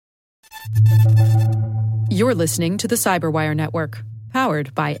You're listening to the Cyberwire Network,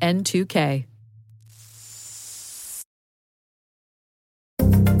 powered by N2K.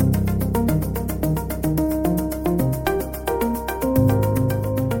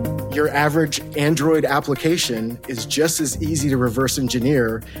 Your average Android application is just as easy to reverse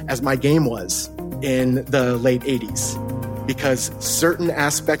engineer as my game was in the late 80s, because certain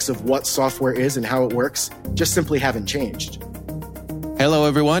aspects of what software is and how it works just simply haven't changed. Hello,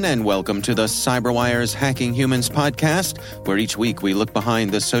 everyone, and welcome to the CyberWire's Hacking Humans podcast, where each week we look behind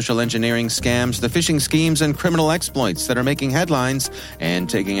the social engineering scams, the phishing schemes, and criminal exploits that are making headlines and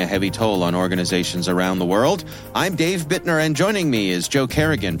taking a heavy toll on organizations around the world. I'm Dave Bittner, and joining me is Joe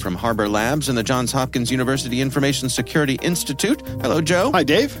Kerrigan from Harbor Labs and the Johns Hopkins University Information Security Institute. Hello, Joe. Hi,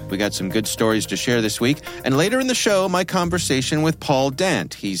 Dave. We got some good stories to share this week. And later in the show, my conversation with Paul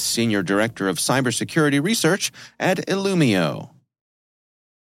Dant. He's Senior Director of Cybersecurity Research at Illumio.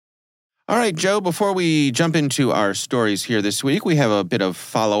 All right, Joe, before we jump into our stories here this week, we have a bit of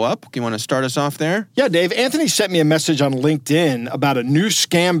follow-up. You want to start us off there? Yeah, Dave. Anthony sent me a message on LinkedIn about a new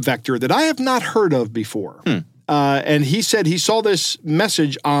scam vector that I have not heard of before. And he said he saw this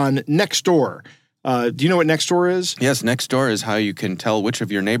message on Nextdoor. Do you know what Nextdoor is? Yes, Nextdoor is how you can tell which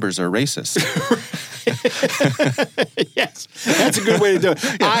of your neighbors are racist. Yes, that's a good way to do it.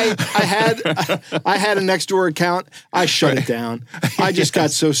 I had a Nextdoor account. I shut it down. I just got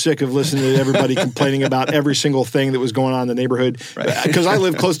so sick of listening to everybody complaining about every single thing that was going on in the neighborhood. Because I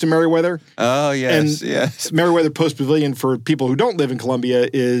live close to Meriwether. Oh, yes, and yes. Meriwether Post Pavilion, for people who don't live in Columbia,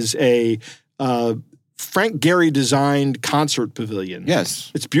 is a Frank Gehry designed concert pavilion.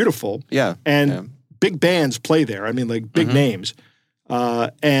 Yes. It's beautiful. Yeah. And big bands play there. I mean, like big names.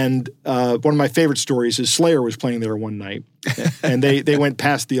 And one of my favorite stories is Slayer was playing there one night, and they went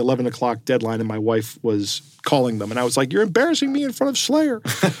past the 11 o'clock deadline, and my wife was calling them, and I was like, "You're embarrassing me in front of Slayer."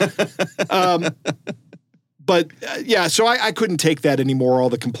 So I couldn't take that anymore, all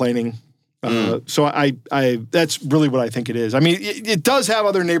the complaining. So I that's really what I think it is. I mean, it does have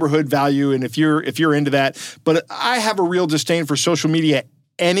other neighborhood value, and if you're into that, but I have a real disdain for social media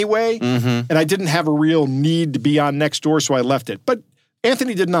anyway, and I didn't have a real need to be on Nextdoor, so I left it. But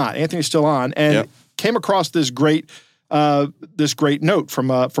Anthony did not. Anthony's still on, and came across this great note from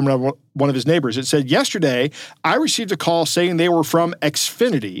one of his neighbors. It said, "Yesterday, I received a call saying they were from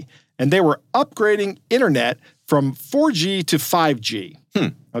Xfinity, and they were upgrading internet from 4G to 5G."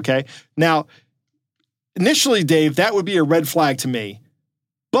 Okay? Now, initially, Dave, that would be a red flag to me,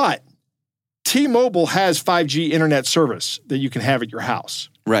 but T-Mobile has 5G internet service that you can have at your house.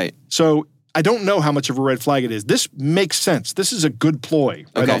 Right. So I don't know how much of a red flag it is. This makes sense. This is a good ploy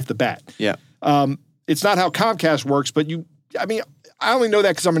right off the bat. Yeah. It's not how Comcast works, but I only know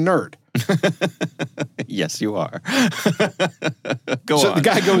that because I'm a nerd. Yes, you are. Go so on.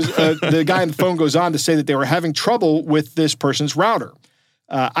 The guy on the phone goes on to say that they were having trouble with this person's router.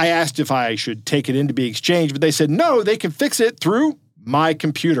 I asked if I should take it in to be exchanged, but they said, no, they can fix it through my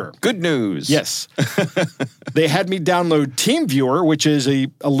computer. Good news. Yes. They had me download TeamViewer, which is a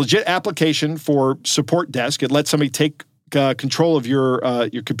legit application for support desk. It lets somebody take control of your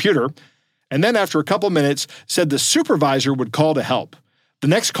computer. And then after a couple minutes, said the supervisor would call to help. The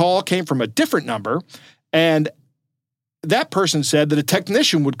next call came from a different number, and that person said that a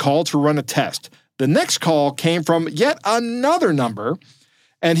technician would call to run a test. The next call came from yet another number,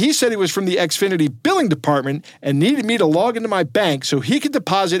 and he said he was from the Xfinity billing department and needed me to log into my bank so he could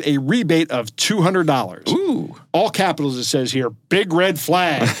deposit a rebate of $200. Ooh. All capitals, it says here. Big red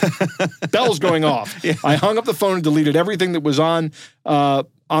flag. Bells going off. Yeah. I hung up the phone and deleted everything that was on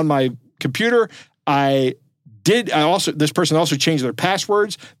my computer. This person also changed their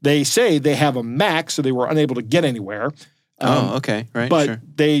passwords. They say they have a Mac, so they were unable to get anywhere. Okay. Right. But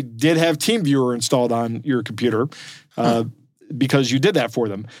they did have TeamViewer installed on your computer. Because you did that for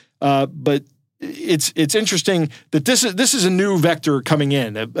them. But it's interesting that this is a new vector coming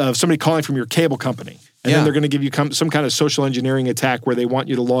in of somebody calling from your cable company. And then they're going to give you some kind of social engineering attack where they want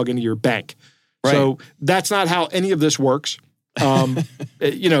you to log into your bank. Right. So that's not how any of this works. T-Mobile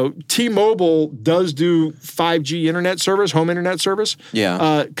does do 5G internet service, home internet service.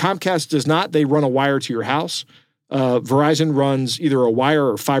 Yeah. Comcast does not. They run a wire to your house. Verizon runs either a wire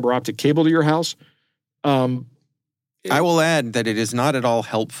or fiber optic cable to your house. I will add that it is not at all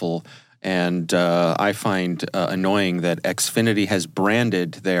helpful, and I find annoying that Xfinity has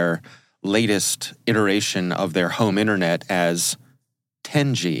branded their latest iteration of their home internet as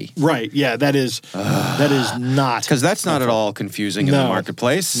 10G. Right. Yeah, that is not. Because that's not at all confusing in the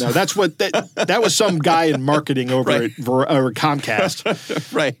marketplace. No, that's what that was some guy in marketing over at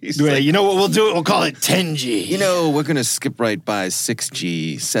Comcast. Right. Like, you know what we'll do? We'll call it 10G. You know, we're going to skip right by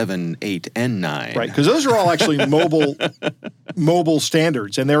 6G, 7, 8, and 9. Right, because those are all actually mobile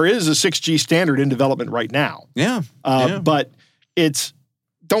standards, and there is a 6G standard in development right now. Yeah. But it's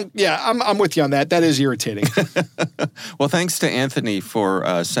I'm with you on that. That is irritating. Well, thanks to Anthony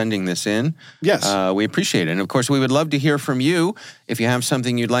for sending this in. Yes. We appreciate it. And, of course, we would love to hear from you. If you have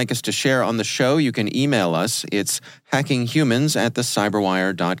something you'd like us to share on the show, you can email us. It's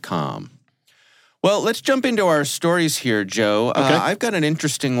hackinghumans@thecyberwire.com. Well, let's jump into our stories here, Joe. Okay. I've got an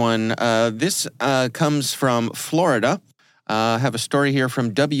interesting one. This comes from Florida. I have a story here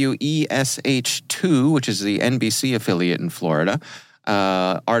from WESH2, which is the NBC affiliate in Florida.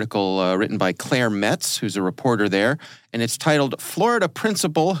 Article written by Claire Metz, who's a reporter there, and it's titled, Florida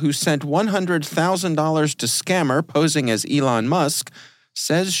Principal Who Sent $100,000 to Scammer Posing as Elon Musk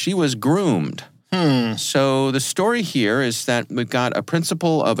Says She Was Groomed. So the story here is that we've got a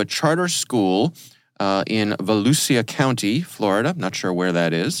principal of a charter school in Volusia County, Florida. Not sure where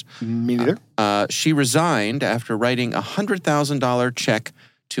that is. Me neither. She resigned after writing a $100,000 check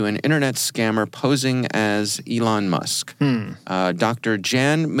to an internet scammer posing as Elon Musk. Dr.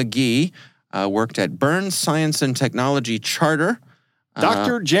 Jan McGee worked at Burns Science and Technology Charter.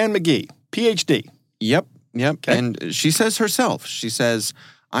 Dr. Jan McGee, PhD. Yep. Okay. And she says herself,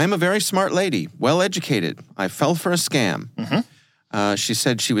 I'm a very smart lady, well-educated. I fell for a scam. She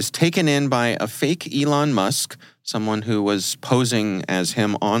said she was taken in by a fake Elon Musk, someone who was posing as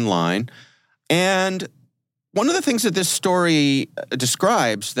him online. And one of the things that this story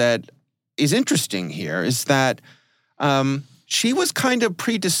describes that is interesting here is that she was kind of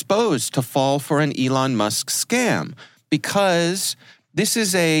predisposed to fall for an Elon Musk scam because this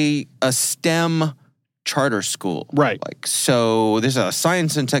is a STEM charter school. Right. So this is a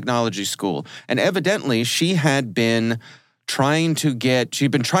science and technology school. And evidently she had been trying to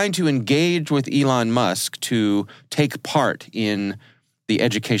engage with Elon Musk to take part in the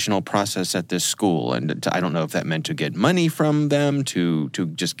educational process at this school. And I don't know if that meant to get money from them, to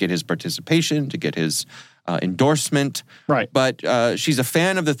just get his participation, to get his endorsement. Right. But she's a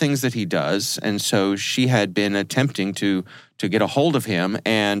fan of the things that he does. And so she had been attempting to get a hold of him.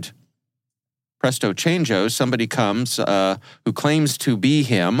 And presto changeo, somebody comes who claims to be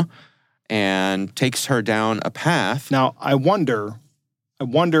him and takes her down a path. Now, I wonder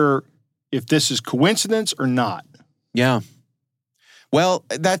if this is coincidence or not. Yeah. Well,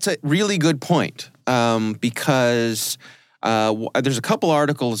 that's a really good point because there's a couple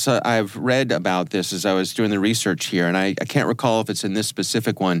articles I've read about this as I was doing the research here, and I can't recall if it's in this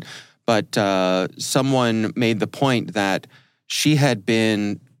specific one, but someone made the point that she had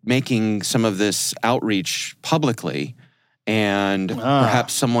been making some of this outreach publicly, and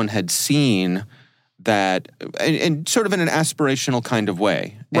perhaps someone had seen that, and sort of in an aspirational kind of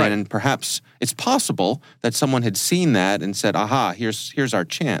way. Right. And perhaps it's possible that someone had seen that and said, aha, here's our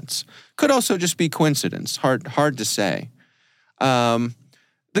chance. Could also just be coincidence. Hard to say.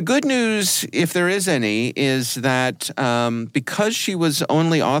 The good news, if there is any, is that because she was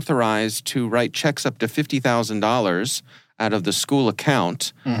only authorized to write checks up to $50,000 out of the school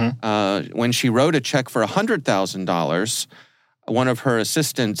account, when she wrote a check for $100,000, one of her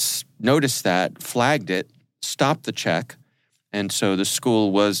assistants noticed that, flagged it, stopped the check, and so the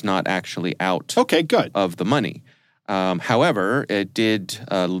school was not actually out of the money. However, it did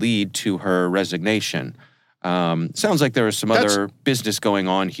lead to her resignation. Sounds like there was some other business going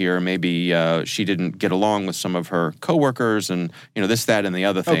on here. Maybe she didn't get along with some of her coworkers and, this, that, and the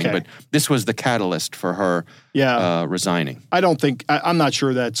other thing. Okay. But this was the catalyst for her resigning. I'm not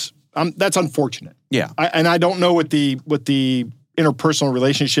sure that's unfortunate. Yeah. I don't know what the interpersonal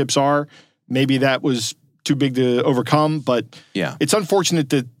relationships are. Maybe that was too big to overcome, but it's unfortunate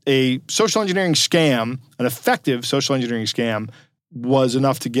that a social engineering scam, an effective social engineering scam, was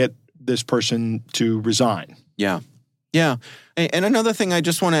enough to get this person to resign. Yeah. And another thing I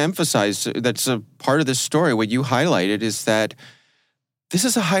just want to emphasize that's a part of this story, what you highlighted, is that this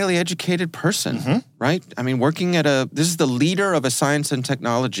is a highly educated person, right? I mean, this is the leader of a science and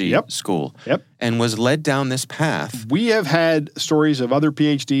technology school and was led down this path. We have had stories of other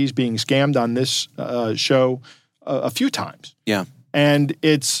PhDs being scammed on this show a few times. Yeah. And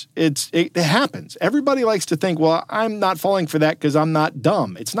it happens. Everybody likes to think, well, I'm not falling for that because I'm not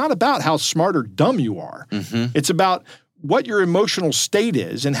dumb. It's not about how smart or dumb you are. It's about what your emotional state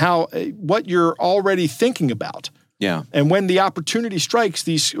is and what you're already thinking about. Yeah. And when the opportunity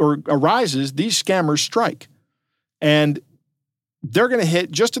arises, these scammers strike. And they're going to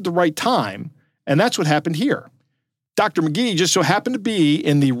hit just at the right time, and that's what happened here. Dr. McGee just so happened to be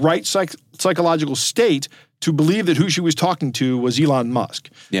in the right psychological state to believe that who she was talking to was Elon Musk.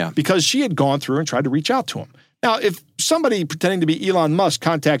 Yeah. Because she had gone through and tried to reach out to him. Now, if somebody pretending to be Elon Musk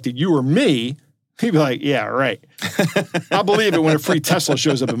contacted you or me, he'd be like, yeah, right. I'll believe it when a free Tesla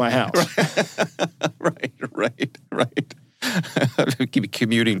shows up at my house. Right. Keep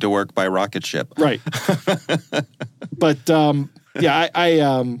commuting to work by rocket ship. Right. But, yeah,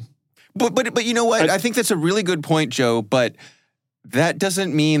 But you know what? I think that's a really good point, Joe, but that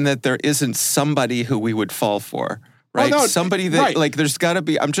doesn't mean that there isn't somebody who we would fall for, right? Oh, no, somebody that, right. like, there's got to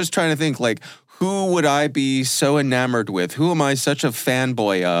be, I'm just trying to think, like, who would I be so enamored with? Who am I such a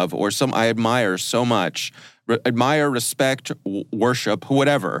fanboy of or I admire so much, admire, respect, worship,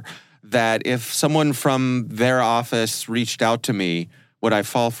 whatever, that if someone from their office reached out to me, would I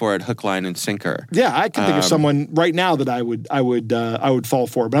fall for it hook, line, and sinker? Yeah, I can think of someone right now that I would fall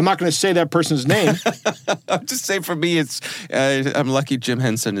for, but I'm not going to say that person's name. I'll just say for me, it's I'm lucky Jim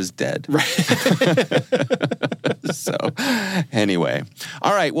Henson is dead. Right. So, anyway,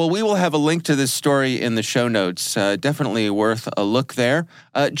 all right. Well, we will have a link to this story in the show notes. Definitely worth a look there.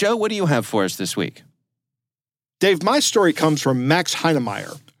 Joe, what do you have for us this week? Dave, my story comes from Max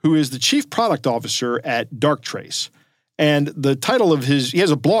Heinemeyer, who is the chief product officer at Darktrace. And the title of he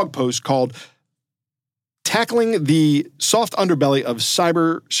has a blog post called Tackling the Soft Underbelly of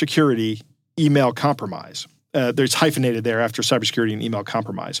Cybersecurity Email Compromise. There's hyphenated there after cybersecurity and email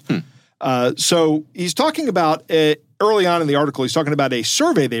compromise. So he's talking about, early on in the article, he's talking about a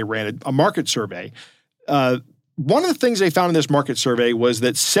survey they ran, a market survey. One of the things they found in this market survey was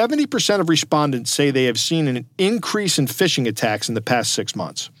that 70% of respondents say they have seen an increase in phishing attacks in the past 6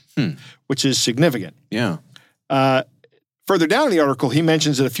 months, which is significant. Yeah. Further down in the article, he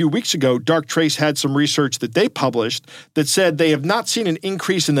mentions that a few weeks ago, Darktrace had some research that they published that said they have not seen an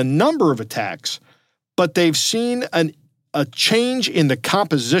increase in the number of attacks, but they've seen a change in the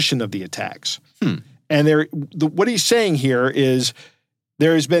composition of the attacks. And what he's saying here is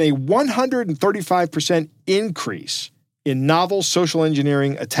there has been a 135% increase in novel social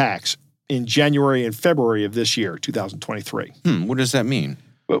engineering attacks in January and February of this year, 2023. What does that mean?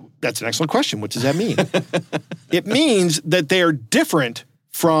 Well, that's an excellent question. What does that mean? It means that they are different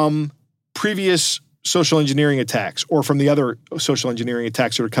from previous social engineering attacks or from the other social engineering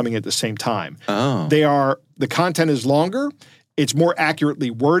attacks that are coming at the same time. Oh. The content is longer. It's more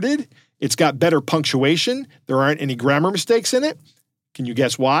accurately worded. It's got better punctuation. There aren't any grammar mistakes in it. Can you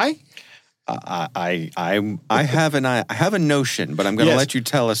guess why? I have a notion, but I'm going to let you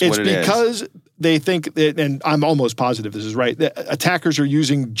tell us what it is. It's because they think that, and I'm almost positive this is right, that attackers are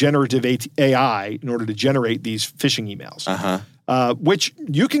using generative AI in order to generate these phishing emails. Which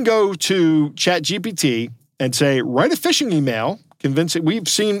you can go to ChatGPT and say, write a phishing email, convince it. We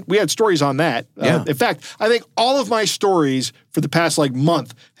had stories on that. In fact, I think all of my stories for the past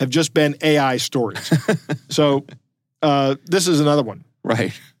month have just been AI stories. So this is another one.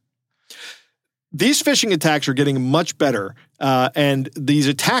 Right. These phishing attacks are getting much better, and these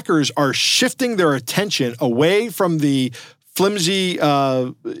attackers are shifting their attention away from the flimsy,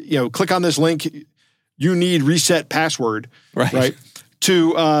 click on this link, you need reset password, right?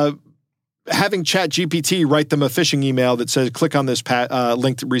 To having ChatGPT write them a phishing email that says, click on this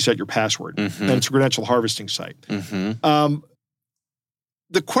link to reset your password. And it's a credential harvesting site. The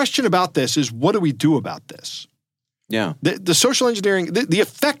question about this is, what do we do about this? Yeah. The social engineering, the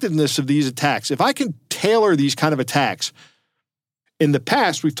effectiveness of these attacks, if I can tailor these kind of attacks, in the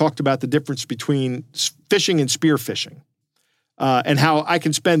past, we've talked about the difference between phishing and spear phishing, and how I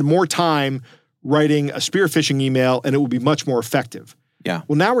can spend more time writing a spear phishing email and it will be much more effective. Yeah.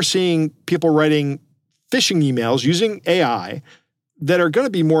 Well, now we're seeing people writing phishing emails using AI that are going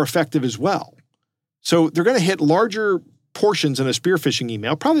to be more effective as well. So they're going to hit larger portions in a spear phishing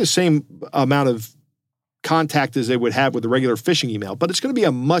email, probably the same amount of contact as they would have with a regular phishing email, but it's going to be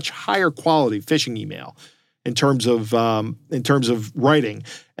a much higher quality phishing email in terms of writing,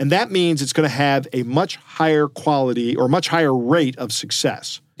 and that means it's going to have a much higher quality or much higher rate of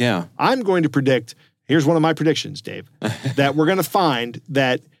success. Yeah, I'm going to predict. Here's one of my predictions, Dave, that we're going to find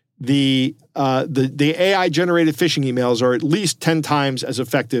that the AI generated phishing emails are at least 10 times as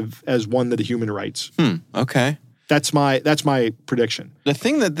effective as one that a human writes. Okay. That's my prediction. The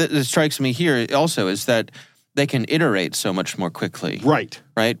thing that strikes me here also is that they can iterate so much more quickly. Right.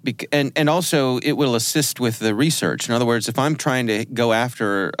 And also it will assist with the research. In other words, if I'm trying to go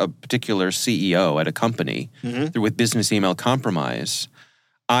after a particular CEO at a company with business email compromise,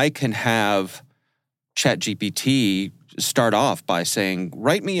 I can have ChatGPT start off by saying,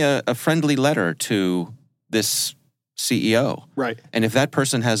 write me a friendly letter to this CEO. Right. And if that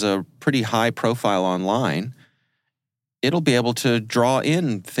person has a pretty high profile online, it'll be able to draw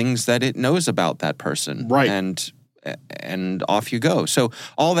in things that it knows about that person. Right. And off you go. So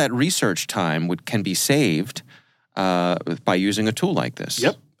all that research time can be saved by using a tool like this.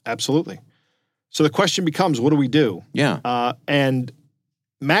 Yep, absolutely. So the question becomes, what do we do? Yeah. And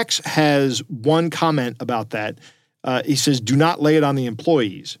Max has one comment about that. He says, do not lay it on the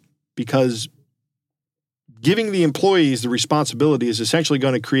employees, because giving the employees the responsibility is essentially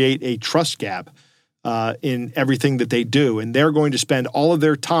going to create a trust gap in everything that they do. And they're going to spend all of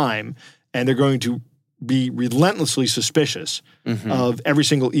their time, and they're going to be relentlessly suspicious of every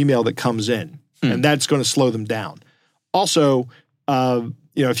single email that comes in. And that's going to slow them down. Also,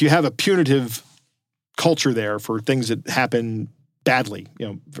 if you have a punitive culture there for things that happen badly,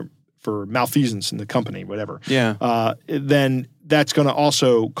 for malfeasance in the company, whatever, then that's going to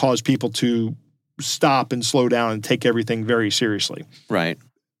also cause people to stop and slow down and take everything very seriously. Right.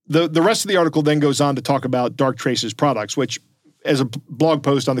 The rest of the article then goes on to talk about Darktrace's products, which, as a blog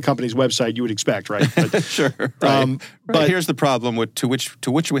post on the company's website, you would expect, right? But, sure. Right. But here's the problem to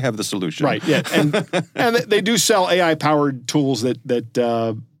which we have the solution. Right. Yeah. And they do sell AI-powered tools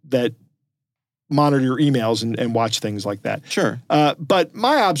that monitor your emails and watch things like that. Sure. But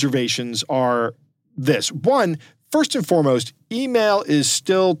my observations are this. One, first and foremost, email is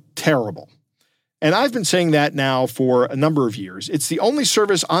still terrible. And I've been saying that now for a number of years. It's the only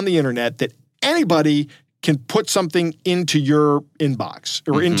service on the internet that anybody can put something into your inbox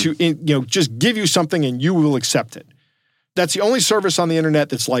or just give you something and you will accept it. That's the only service on the internet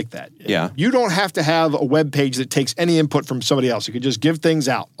that's like that. Yeah. You don't have to have a web page that takes any input from somebody else. You can just give things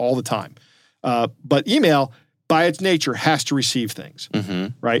out all the time. But email, by its nature, has to receive things,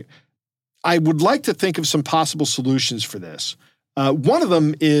 right? I would like to think of some possible solutions for this. One of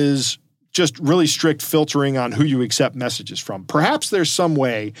them is just really strict filtering on who you accept messages from. Perhaps there's some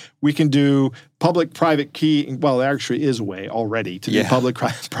way we can do public-private key. Well, there actually is a way already to do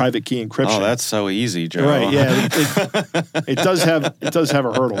public-private key encryption. Oh, that's so easy, Joe. Right? Yeah, it does have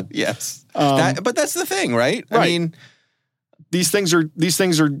a hurdle. Yes, but that's the thing, right? Right. I mean, these things are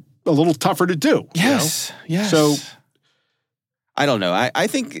a little tougher to do. Yes. Yes. So I don't know. I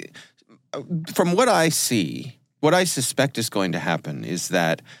think from what I see, what I suspect is going to happen is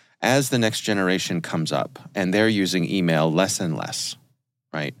that as the next generation comes up and they're using email less and less,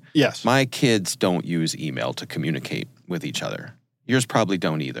 right? Yes. My kids don't use email to communicate with each other. Yours probably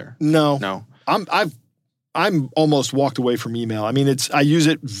don't either. No. I'm almost walked away from email. I mean, I use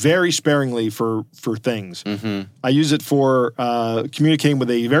it very sparingly for things. I use it for communicating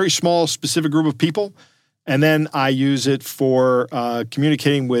with a very small, specific group of people. And then I use it for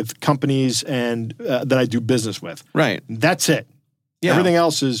communicating with companies and that I do business with. Right. That's it. Yeah. Everything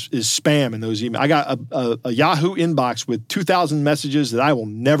else is spam in those emails. I got a Yahoo inbox with 2,000 messages that I will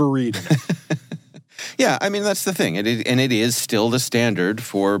never read. Yeah, I mean, that's the thing. It is still the standard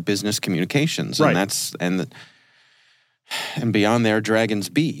for business communications. Right. And beyond there, dragons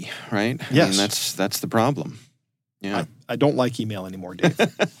be, right? Yes. I mean, that's the problem. Yeah. I don't like email anymore, Dave.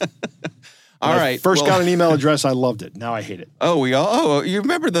 All right. First got an email address, I loved it. Now I hate it. Oh, you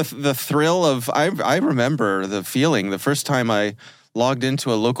remember the thrill of, I remember the feeling the first time I logged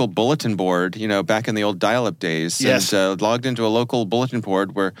into a local bulletin board, back in the old dial-up days. Yes. And logged into a local bulletin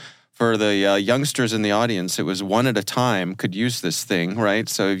board where for the youngsters in the audience, it was one at a time could use this thing, right?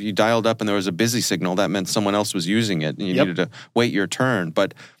 So if you dialed up and there was a busy signal, that meant someone else was using it and you needed to wait your turn.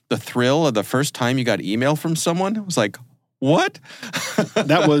 But the thrill of the first time you got email from someone, it was like, what?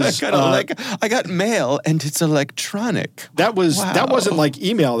 That was I got mail and it's electronic. That wasn't like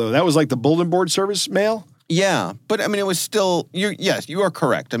email though. That was like the bulletin board service mail. Yeah, but I mean, it was still, yes, you are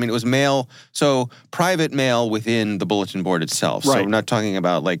correct. I mean, it was mail, so private mail within the bulletin board itself. Right. So I'm not talking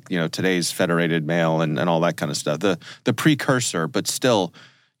about today's federated mail and all that kind of stuff. The precursor, but still,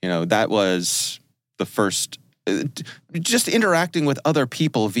 that was the first, just interacting with other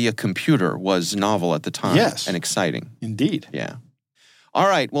people via computer was novel at the time. Yes. And exciting. Indeed. Yeah. All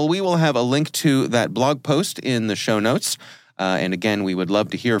right, well, we will have a link to that blog post in the show notes. And again, we would love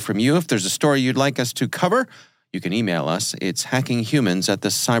to hear from you. If there's a story you'd like us to cover, you can email us. It's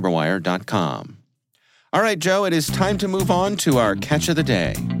hackinghumans@thecyberwire.com. All right, Joe, it is time to move on to our catch of the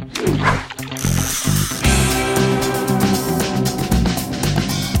day.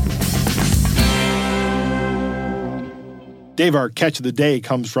 Dave, our catch of the day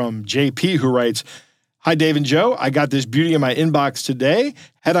comes from JP, who writes, "Hi, Dave and Joe. I got this beauty in my inbox today.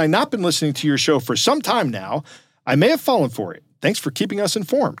 Had I not been listening to your show for some time now, I may have fallen for it. Thanks for keeping us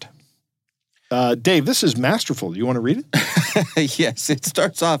informed." Dave, this is masterful. Do you want to read it? Yes, it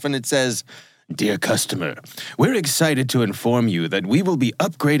starts off and it says, Dear customer, we're excited to inform you that we will be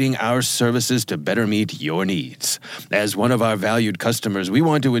upgrading our services to better meet your needs. As one of our valued customers, we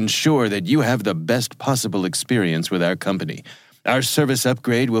want to ensure that you have the best possible experience with our company. Our service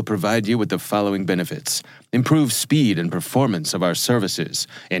upgrade will provide you with the following benefits: improve speed and performance of our services,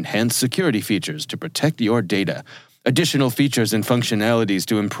 enhance security features to protect your data, additional features and functionalities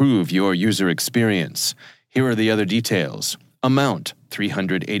to improve your user experience. Here are the other details. Amount,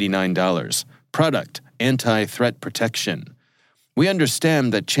 $389. Product, anti-threat protection. We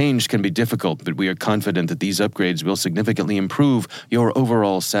understand that change can be difficult, but we are confident that these upgrades will significantly improve your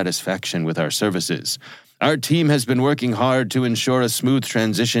overall satisfaction with our services. Our team has been working hard to ensure a smooth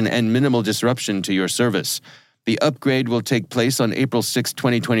transition and minimal disruption to your service. The upgrade will take place on April 6,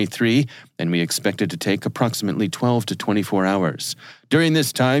 2023, and we expect it to take approximately 12 to 24 hours. During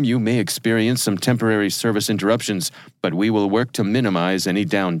this time, you may experience some temporary service interruptions, but we will work to minimize any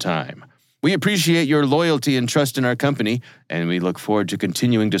downtime. We appreciate your loyalty and trust in our company, and we look forward to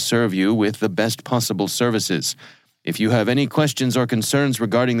continuing to serve you with the best possible services. If you have any questions or concerns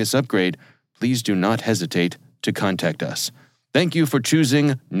regarding this upgrade, please do not hesitate to contact us. Thank you for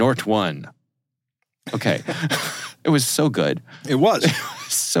choosing Nort1. Okay. It was so good. It was.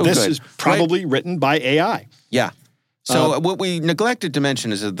 So this good. This is probably written by AI. Yeah. So what we neglected to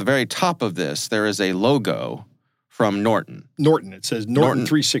mention is at the very top of this, there is a logo from Norton. Norton. It says Norton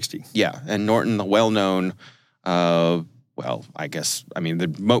 360. Yeah, and Norton, the well-known,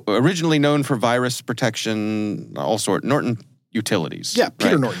 originally known for virus protection, all sort, Norton Utilities. Yeah,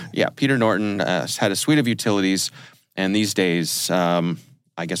 Peter right? Norton. Yeah, Peter Norton had a suite of utilities, and these days,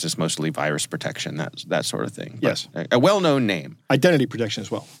 I guess it's mostly virus protection, that sort of thing. Yes. But a well-known name. Identity protection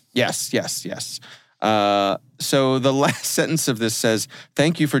as well. Yes. So the last sentence of this says,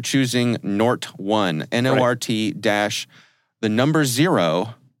 thank you for choosing Nort1, N-O-R-T dash the number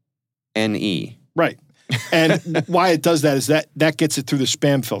 0, N-E. Right. And why it does that is that gets it through the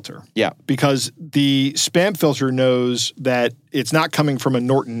spam filter. Yeah. Because the spam filter knows that it's not coming from a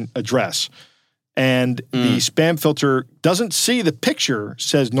Norton address. And the spam filter doesn't see the picture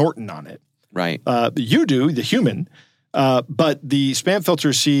says Norton on it. Right. You do, the human. But the spam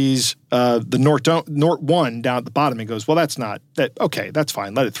filter sees the Nort1 down at the bottom and goes, well, that's not that. Okay, that's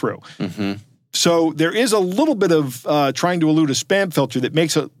fine. Let it through. Mm-hmm. So there is a little bit of trying to elude a spam filter that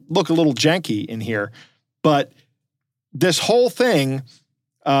makes it look a little janky in here. But this whole thing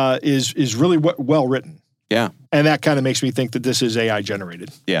is really well written. Yeah. And that kind of makes me think that this is AI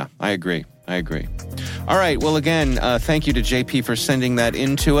generated. Yeah, I agree. All right. Well, again, thank you to JP for sending that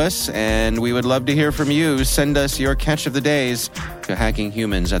in to us. And we would love to hear from you. Send us your catch of the days to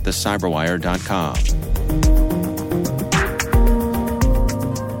hackinghumans@thecyberwire.com.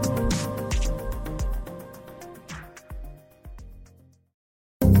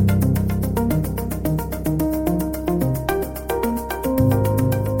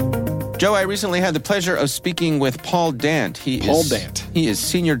 Joe, I recently had the pleasure of speaking with Paul Dant. He is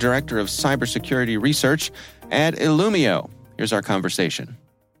Senior Director of Cybersecurity Research at Illumio. Here's our conversation.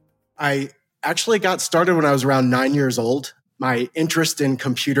 I actually got started when I was around 9 years old. My interest in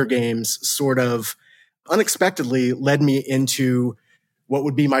computer games sort of unexpectedly led me into what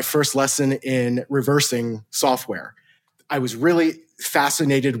would be my first lesson in reversing software. I was really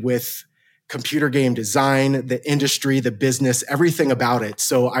fascinated with computer game design, the industry, the business, everything about it.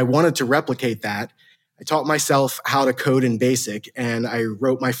 So I wanted to replicate that. I taught myself how to code in BASIC, and I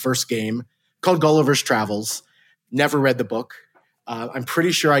wrote my first game called Gulliver's Travels. Never read the book. I'm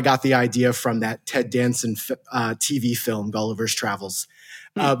pretty sure I got the idea from that Ted Danson TV film, Gulliver's Travels.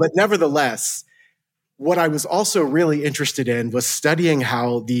 But nevertheless, what I was also really interested in was studying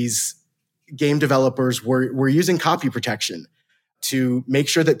how these game developers were using copy protection to make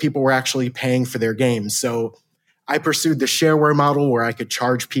sure that people were actually paying for their games. So I pursued the shareware model where I could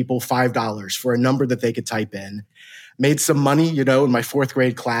charge people $5 for a number that they could type in. Made some money, in my fourth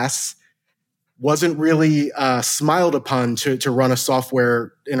grade class. Wasn't really smiled upon to run a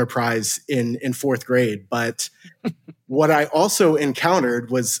software enterprise in fourth grade. But what I also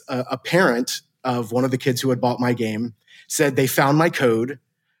encountered was a parent of one of the kids who had bought my game said they found my code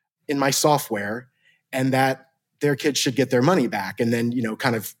in my software and that their kids should get their money back. And then,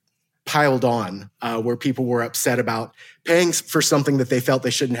 kind of piled on where people were upset about paying for something that they felt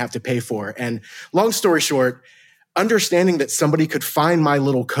they shouldn't have to pay for. And long story short, understanding that somebody could find my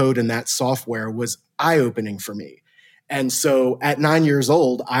little code in that software was eye-opening for me. And so at 9 years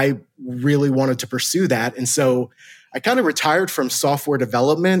old, I really wanted to pursue that. And so I kind of retired from software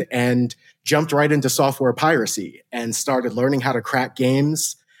development and jumped right into software piracy and started learning how to crack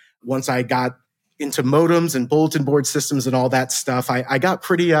games. Once I got into modems and bulletin board systems and all that stuff, I got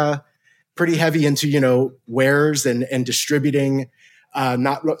pretty pretty heavy into, wares and distributing,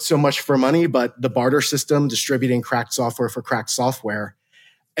 not so much for money, but the barter system, distributing cracked software for cracked software.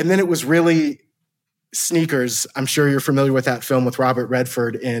 And then it was really Sneakers. I'm sure you're familiar with that film with Robert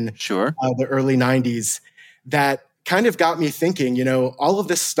Redford in Sure. The early 90s that kind of got me thinking, all of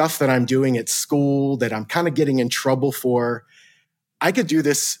this stuff that I'm doing at school that I'm kind of getting in trouble for, I could do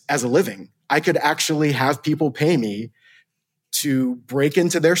this as a living. I could actually have people pay me to break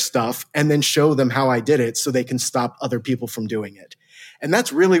into their stuff and then show them how I did it so they can stop other people from doing it. And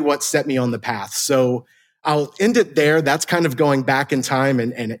that's really what set me on the path. So I'll end it there. That's kind of going back in time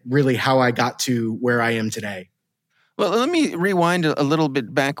and really how I got to where I am today. Well, let me rewind a little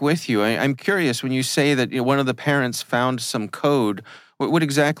bit back with you. I'm curious, when you say that one of the parents found some code, what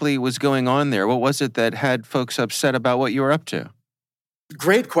exactly was going on there? What was it that had folks upset about what you were up to?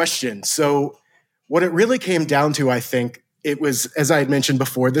 Great question. So what it really came down to, I think, it was, as I had mentioned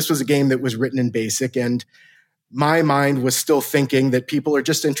before, this was a game that was written in BASIC, and my mind was still thinking that people are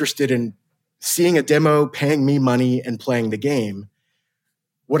just interested in seeing a demo, paying me money, and playing the game.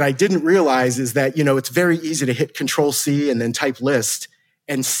 What I didn't realize is that, it's very easy to hit Control-C and then type list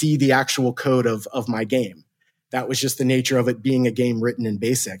and see the actual code of my game. That was just the nature of it being a game written in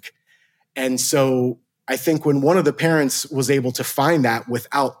BASIC. And so I think when one of the parents was able to find that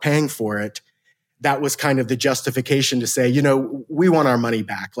without paying for it, that was kind of the justification to say, we want our money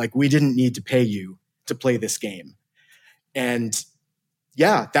back. Like, we didn't need to pay you to play this game. And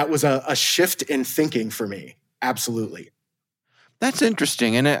yeah, that was a shift in thinking for me. Absolutely. That's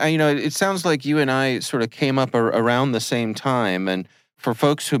interesting. And, it sounds like you and I sort of came up around the same time. And for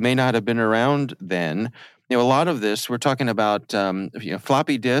folks who may not have been around then, a lot of this, we're talking about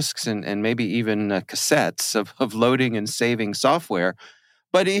floppy disks and maybe even cassettes of loading and saving software.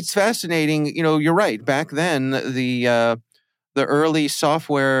 But it's fascinating. You're right. Back then, the early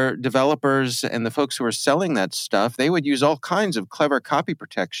software developers and the folks who were selling that stuff, they would use all kinds of clever copy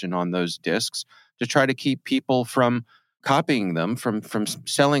protection on those disks to try to keep people from copying them, from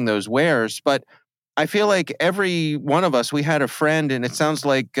selling those wares. But I feel like every one of us, we had a friend, and it sounds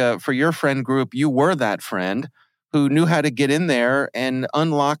like for your friend group, you were that friend who knew how to get in there and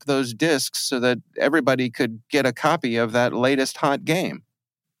unlock those disks so that everybody could get a copy of that latest hot game.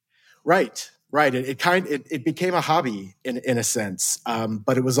 Right. It became a hobby in a sense.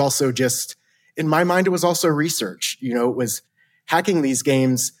 But it was also just, in my mind, it was also research. It was hacking these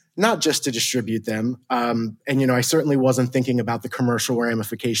games, not just to distribute them. And I certainly wasn't thinking about the commercial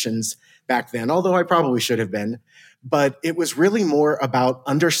ramifications back then, although I probably should have been. But it was really more about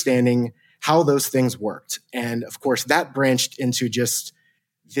understanding how those things worked. And of course, that branched into just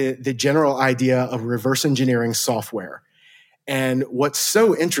the general idea of reverse engineering software. And what's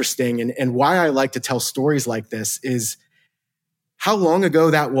so interesting and why I like to tell stories like this is how long ago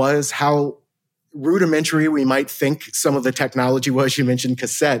that was, how rudimentary we might think some of the technology was. You mentioned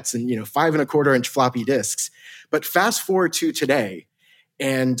cassettes and 5.25-inch floppy disks. But fast forward to today,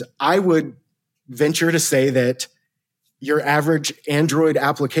 and I would venture to say that your average Android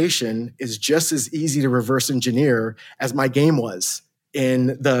application is just as easy to reverse engineer as my game was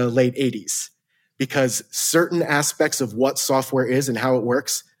in the late 80s. Because certain aspects of what software is and how it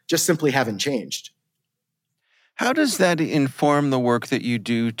works just simply haven't changed. How does that inform the work that you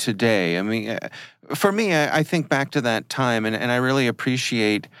do today? I mean, for me, I think back to that time, and I really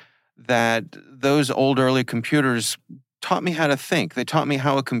appreciate that those old early computers taught me how to think. They taught me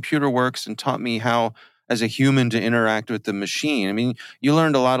how a computer works and taught me how, as a human, to interact with the machine. I mean, you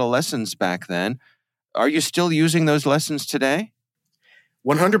learned a lot of lessons back then. Are you still using those lessons today?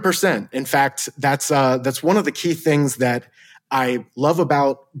 100%. In fact, that's one of the key things that I love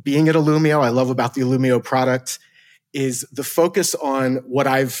about being at Illumio. I love about the Illumio product is the focus on what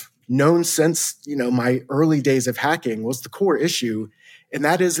I've known since, my early days of hacking was the core issue. And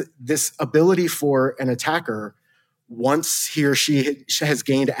that is this ability for an attacker, once he or she has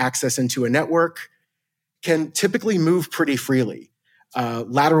gained access into a network, can typically move pretty freely.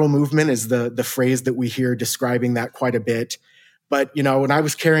 Lateral movement is the phrase that we hear describing that quite a bit. But, when I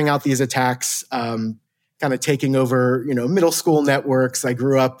was carrying out these attacks, kind of taking over, middle school networks, I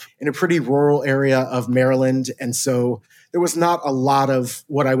grew up in a pretty rural area of Maryland. And so there was not a lot of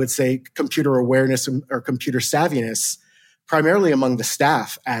what I would say computer awareness or computer savviness, primarily among the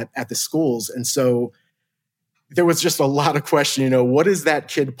staff at the schools. And so there was just a lot of question, what is that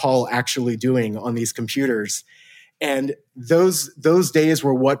kid Paul actually doing on these computers? And those days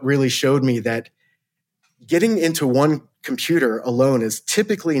were what really showed me that getting into one computer alone is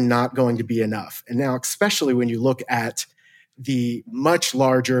typically not going to be enough. And now, especially when you look at the much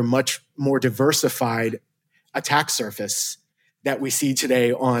larger, much more diversified attack surface that we see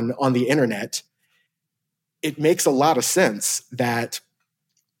today on the internet, it makes a lot of sense that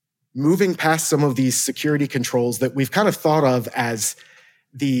moving past some of these security controls that we've kind of thought of as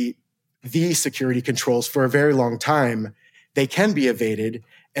the security controls for a very long time, they can be evaded.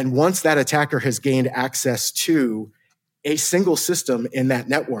 And once that attacker has gained access to a single system in that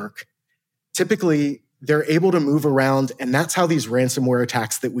network, typically they're able to move around. And that's how these ransomware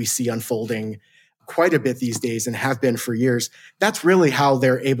attacks that we see unfolding quite a bit these days and have been for years, that's really how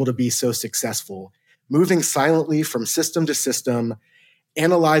they're able to be so successful. Moving silently from system to system,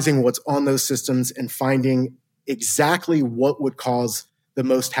 analyzing what's on those systems and finding exactly what would cause the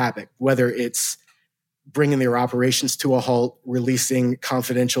most havoc, whether it's bringing their operations to a halt, releasing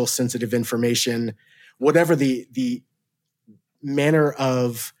confidential, sensitive information, whatever the manner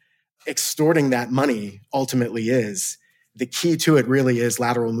of extorting that money ultimately is. The key to it really is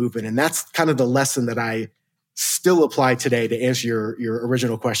lateral movement. And that's kind of the lesson that I still apply today to answer your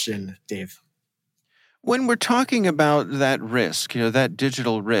original question, Dave. When we're talking about that risk, that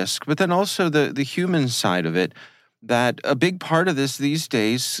digital risk, but then also the human side of it, that a big part of this these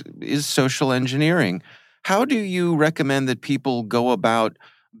days is social engineering. How do you recommend that people go about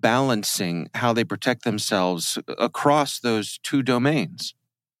balancing how they protect themselves across those two domains?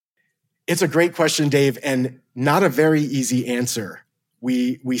 It's a great question, Dave, and not a very easy answer.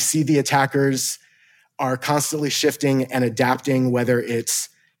 We see the attackers are constantly shifting and adapting, whether it's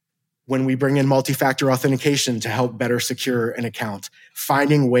when we bring in multi-factor authentication to help better secure an account,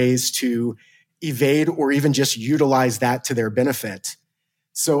 finding ways to evade or even just utilize that to their benefit.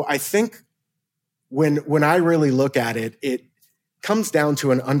 So I think when I really look at it, it comes down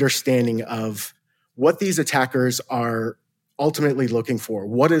to an understanding of what these attackers are ultimately looking for.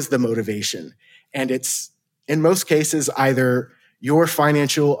 What is the motivation? And it's, in most cases, either your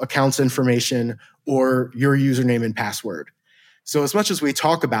financial accounts information or your username and password. So as much as we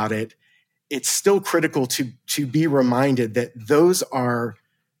talk about it, it's still critical to be reminded that those are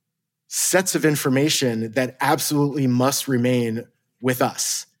sets of information that absolutely must remain with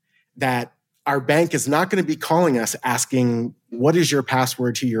us, that our bank is not going to be calling us asking, what is your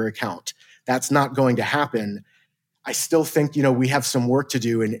password to your account? That's not going to happen. I still think, we have some work to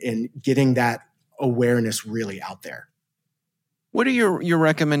do in getting that awareness really out there. What are your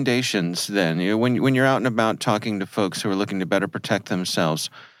recommendations then? When you're out and about talking to folks who are looking to better protect themselves,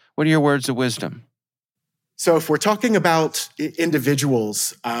 what are your words of wisdom? So if we're talking about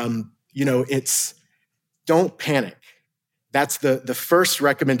individuals, it's don't panic. That's the first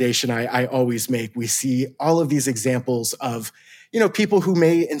recommendation I always make. We see all of these examples of, people who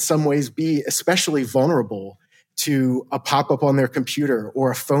may in some ways be especially vulnerable to a pop-up on their computer or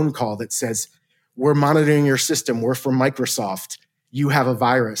a phone call that says, we're monitoring your system, we're from Microsoft, you have a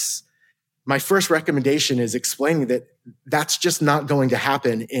virus. My first recommendation is explaining that that's just not going to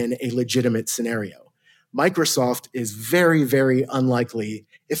happen in a legitimate scenario. Microsoft is very, very unlikely,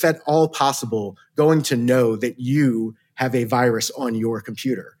 if at all possible, going to know that you have a virus on your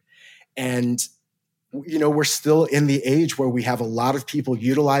computer. And, we're still in the age where we have a lot of people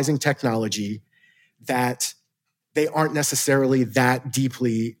utilizing technology that they aren't necessarily that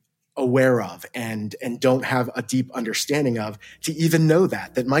deeply aware of and don't have a deep understanding of to even know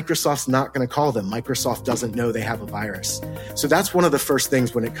that Microsoft's not going to call them. Microsoft doesn't know they have a virus. So that's one of the first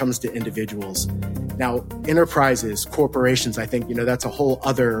things when it comes to individuals. Now, enterprises, corporations, I think, that's a whole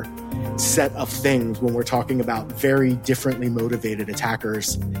other set of things when we're talking about very differently motivated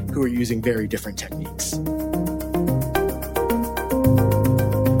attackers who are using very different techniques.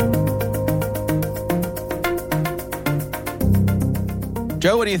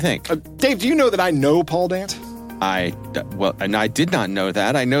 Joe, what do you think? Dave, do you know that I know Paul Dant? And I did not know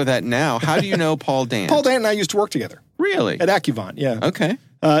that. I know that now. How do you know Paul Dant? Paul Dant and I used to work together. Really? At Accuvant, yeah. Okay.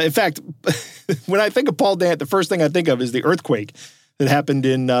 In fact, when I think of Paul Dant, the first thing I think of is the earthquake that happened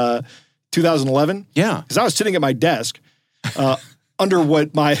in 2011. Yeah. Because I was sitting at my desk under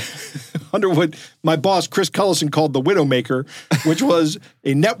what my boss, Chris Cullison, called the Widowmaker, which was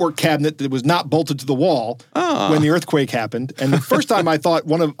a network cabinet that was not bolted to the wall when the earthquake happened. And the first time I thought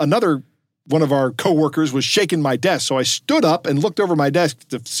one of our coworkers was shaking my desk. So I stood up and looked over my desk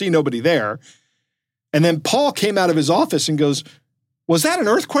to see nobody there. And then Paul came out of his office and goes, "Was that an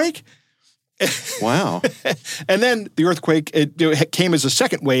earthquake?" Wow. And then the earthquake, it came as a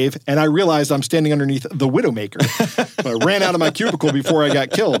second wave, and I realized I'm standing underneath the Widowmaker. So I ran out of my cubicle before I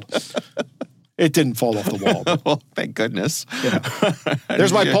got killed. It didn't fall off the wall. Well, thank goodness. Yeah.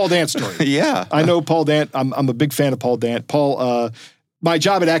 There's my Paul Dant story. Yeah. I know Paul Dant. I'm a big fan of Paul Dant. Paul, my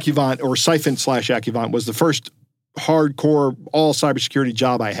job at Accuvant, or Siphon/Accuvant, was the first hardcore all cybersecurity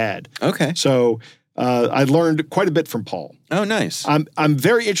job I had. Okay. So I learned quite a bit from Paul. Oh, nice. I'm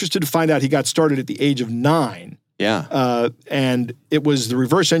very interested to find out he got started at the age of 9. Yeah. And it was the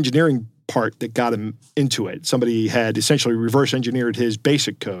reverse engineering part that got him into it. Somebody had essentially reverse engineered his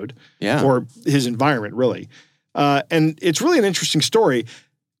basic code or his environment, really. And it's really an interesting story.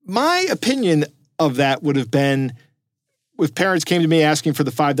 My opinion of that would have been, if parents came to me asking for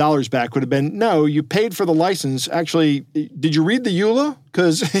the $5 back, would have been, no, you paid for the license. Actually, did you read the EULA?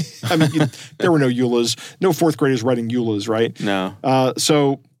 Because, I mean, there were no EULAs. No fourth graders writing EULAs, right? No.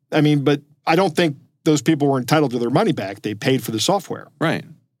 But I don't think those people were entitled to their money back. They paid for the software. Right.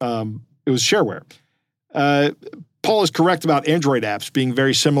 It was shareware. Paul is correct about Android apps being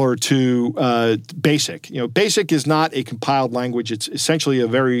very similar to BASIC. BASIC is not a compiled language. It's essentially a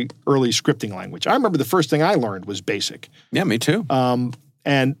very early scripting language. I remember the first thing I learned was BASIC. Yeah, me too.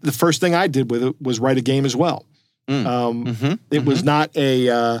 And the first thing I did with it was write a game as well. It was not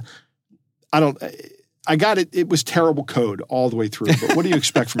I got it. It was terrible code all the way through. But what do you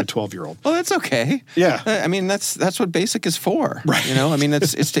expect from a 12-year-old? Well, that's okay. Yeah. I mean, that's what BASIC is for. Right. I mean,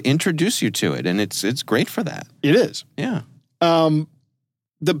 it's to introduce you to it, and it's great for that. It is. Yeah.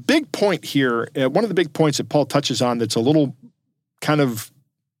 The big point here, one of the big points that Paul touches on that's a little kind of,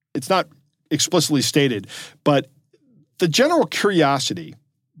 it's not explicitly stated, but the general curiosity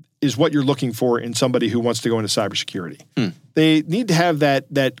is what you're looking for in somebody who wants to go into cybersecurity. They need to have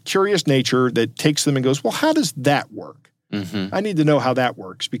that curious nature that takes them and goes, well, how does that work? I need to know how that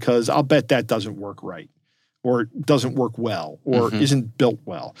works because I'll bet that doesn't work right or doesn't work well or isn't built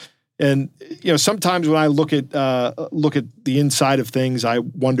well. And sometimes when I look at the inside of things, I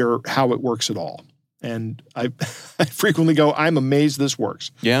wonder how it works at all. And I frequently go, I'm amazed this works.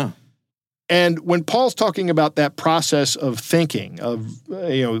 Yeah. And when Paul's talking about that process of thinking,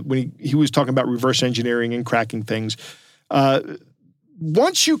 when he was talking about reverse engineering and cracking things,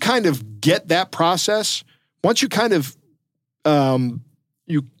 once you kind of get that process, once you kind of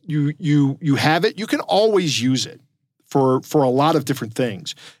you have it, you can always use it for a lot of different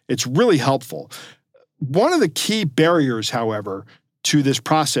things. It's really helpful. One of the key barriers, however, to this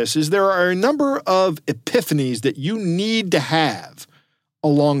process is there are a number of epiphanies that you need to have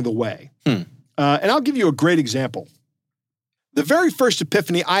along the way. And I'll give you a great example. The very first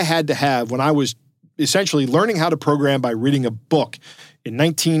epiphany I had to have when I was essentially learning how to program by reading a book in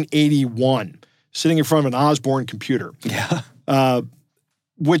 1981, sitting in front of an Osborne computer,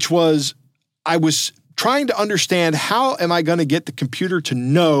 which was, I was trying to understand how am I going to get the computer to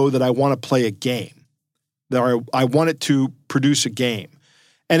know that I want to play a game, that I want it to produce a game.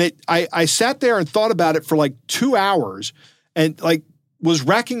 And I sat there and thought about it for like 2 hours and was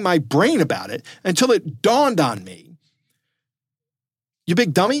racking my brain about it until it dawned on me. You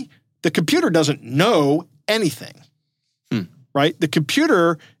big dummy, the computer doesn't know anything, right? The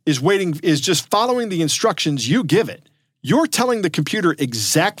computer is just following the instructions you give it. You're telling the computer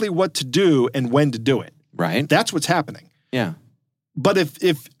exactly what to do and when to do it. Right. That's what's happening. Yeah. But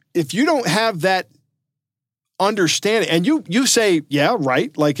if you don't have that understanding, and you say, yeah,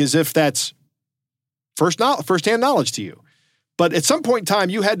 right, like as if that's firsthand knowledge to you. But at some point in time,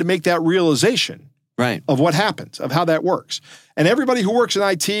 you had to make that realization of what happens, of how that works. And everybody who works in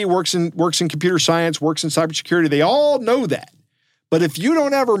IT, works in computer science, works in cybersecurity, they all know that. But if you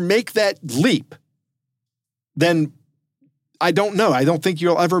don't ever make that leap, then I don't know. I don't think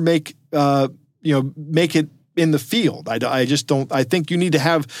you'll ever make it in the field. I just don't. I think you need to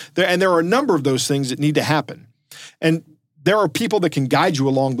have there, and there are a number of those things that need to happen. And there are people that can guide you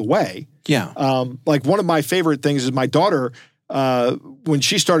along the way. Yeah. Like one of my favorite things is my daughter. When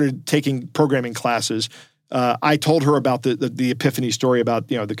she started taking programming classes, I told her about the epiphany story about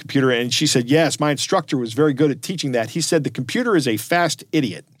the computer, and she said, yes, my instructor was very good at teaching that. He said the computer is a fast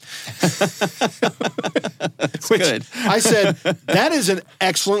idiot. That's good. I said, that is an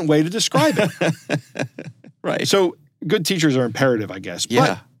excellent way to describe it. Right. So good teachers are imperative, I guess. Yeah.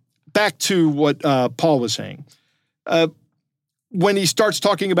 But back to what Paul was saying. When he starts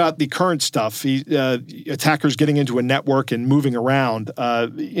talking about the current stuff, attackers getting into a network and moving around,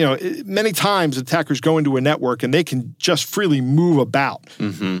 many times attackers go into a network and they can just freely move about.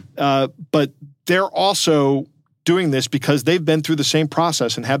 But they're also doing this because they've been through the same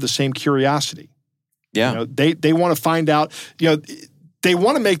process and have the same curiosity. Yeah. They want to find out, they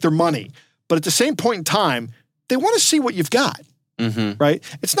want to make their money, but at the same point in time, they want to see what you've got. Right?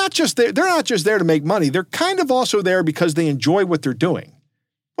 It's not just they're not just there to make money. They're kind of also there because they enjoy what they're doing.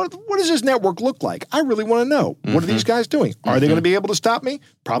 What does this network look like? I really want to know. What are these guys doing? Are they going to be able to stop me?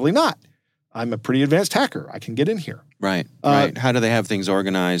 Probably not. I'm a pretty advanced hacker. I can get in here. Right. Right. How do they have things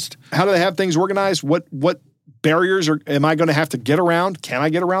organized? What barriers am I going to have to get around? Can I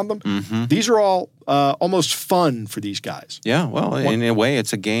get around them? Mm-hmm. These are all almost fun for these guys. Yeah, well, in a way,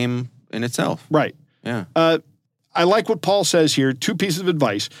 it's a game in itself. Right. Yeah. I like what Paul says here. 2 pieces of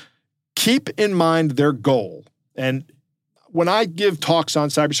advice. Keep in mind their goal. And when I give talks on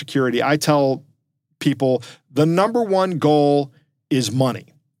cybersecurity, I tell people the number one goal is money.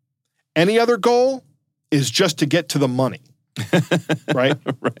 Any other goal is just to get to the money. Right?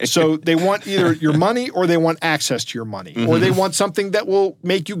 Right. So they want either your money or they want access to your money, or they want something that will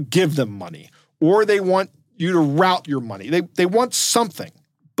make you give them money, or they want you to route your money. They want something,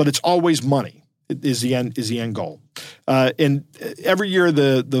 but it's always money. It is the end goal. And every year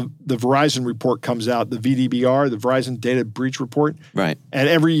the Verizon report comes out, the VDBR, the Verizon Data Breach Report. Right. And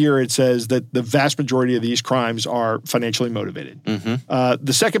every year it says that the vast majority of these crimes are financially motivated. Mm-hmm.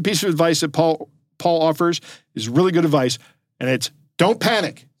 The second piece of advice that Paul offers is really good advice, and it's don't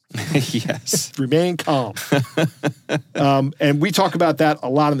panic. Yes. Remain calm. And we talk about that a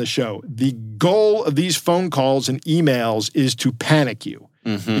lot on the show. The goal of these phone calls and emails is to panic you.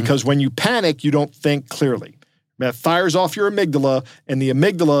 Mm-hmm. Because when you panic, you don't think clearly. That fires off your amygdala, and the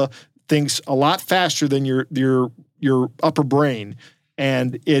amygdala thinks a lot faster than your upper brain,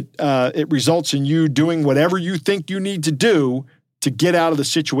 and it results in you doing whatever you think you need to do to get out of the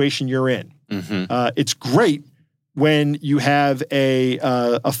situation you're in. Mm-hmm. It's great when you have a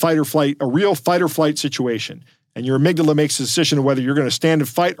real fight or flight situation, and your amygdala makes a decision of whether you're going to stand and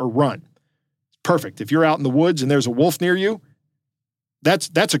fight or run. Perfect. If you're out in the woods and there's a wolf near you,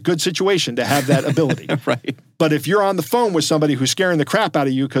 that's a good situation to have that ability. Right. But if you're on the phone with somebody who's scaring the crap out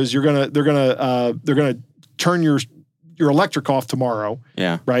of you because they're gonna turn your electric off tomorrow.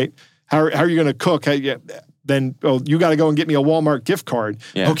 Yeah. Right. How are you gonna cook? Then you got to go and get me a Walmart gift card.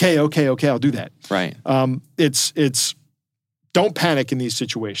 Yeah. Okay, I'll do that. Right. It's don't panic in these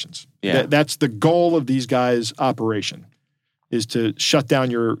situations. Yeah. That's the goal of these guys' operation, is to shut down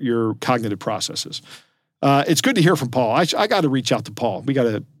your cognitive processes. It's good to hear from Paul. I got to reach out to Paul. We got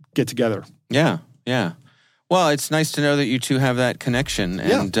to get together. Yeah, yeah. Well, it's nice to know that you two have that connection.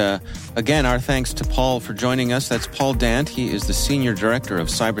 And again, our thanks to Paul for joining us. That's Paul Dant. He is the Senior Director of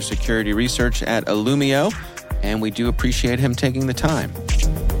Cybersecurity Research at Illumio, and we do appreciate him taking the time.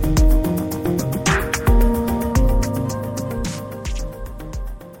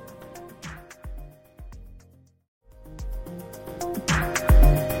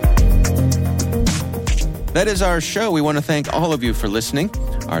 That is our show. We want to thank all of you for listening.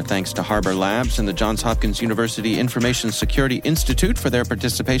 Our thanks to Harbor Labs and the Johns Hopkins University Information Security Institute for their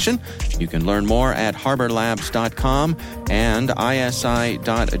participation. You can learn more at harborlabs.com and isi.jhu.edu.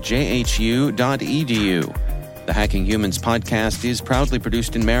 The Hacking Humans podcast is proudly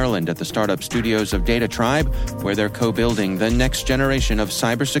produced in Maryland at the startup studios of Data Tribe, where they're co-building the next generation of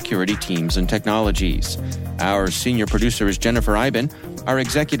cybersecurity teams and technologies. Our senior producer is Jennifer Iben. Our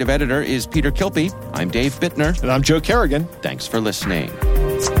executive editor is Peter Kilpie. I'm Dave Bittner. And I'm Joe Kerrigan. Thanks for listening.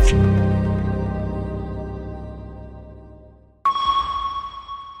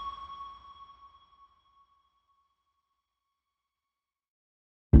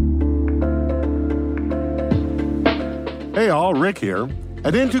 Hey all, Rick here.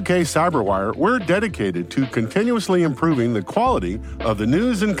 At N2K CyberWire, we're dedicated to continuously improving the quality of the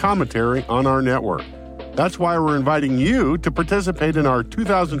news and commentary on our network. That's why we're inviting you to participate in our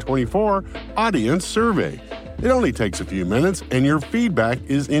 2024 audience survey. It only takes a few minutes, and your feedback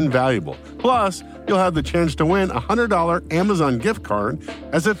is invaluable. Plus, you'll have the chance to win a $100 Amazon gift card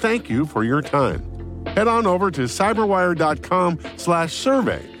as a thank you for your time. Head on over to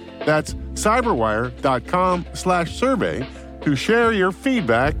cyberwire.com/survey. That's cyberwire.com/survey to share your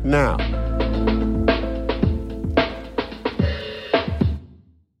feedback now.